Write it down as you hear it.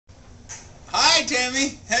Hi,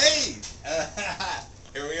 Tammy. Hey.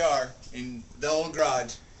 Here we are in the old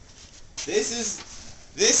garage. This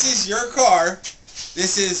is your car.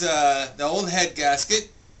 This is the old head gasket.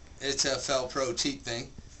 It's a Felpro cheap thing,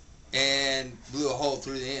 and blew a hole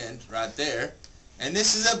through the end right there. And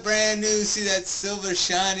this is a brand new. See that silver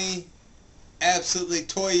shiny, absolutely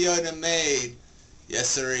Toyota made. Yes,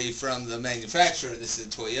 sirree, from the manufacturer. This is a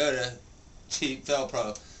Toyota cheap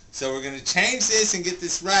Felpro. So we're going to change this and get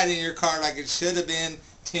this right in your car like it should have been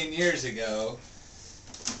 10 years ago.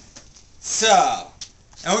 So,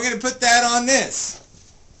 and we're going to put that on this.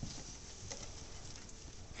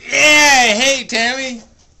 Yeah, hey Tammy,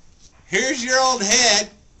 here's your old head.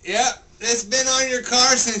 Yep, it's been on your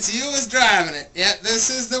car since you was driving it. Yep, this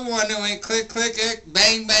is the one that went click, click, click,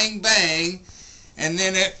 bang, bang, bang. And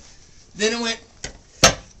then it went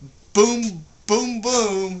boom, boom,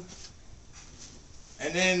 boom.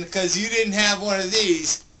 And then, because you didn't have one of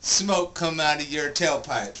these, smoke come out of your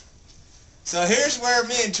tailpipe. So here's where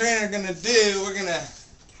me and Trent are going to do. We're going to,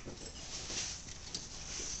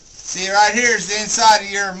 see right here is the inside of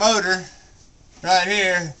your motor. Right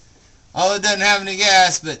here. Although it doesn't have any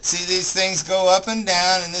gas, but see these things go up and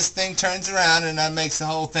down, and this thing turns around, and that makes the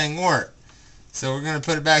whole thing work. So we're going to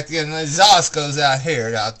put it back together. And the exhaust goes out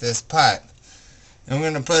here, out this pipe. And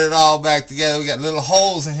we're going to put it all back together. We got little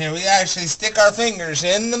holes in here. We actually stick our fingers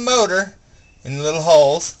in the motor, in the little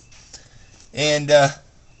holes. And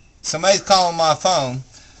somebody's calling my phone.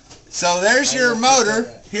 So there's your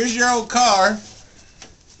motor. Here's your old car.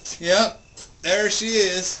 Yep, there she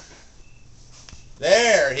is.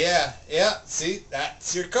 There, yeah. See,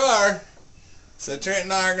 that's your car. So Trent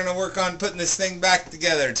and I are going to work on putting this thing back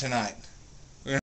together tonight.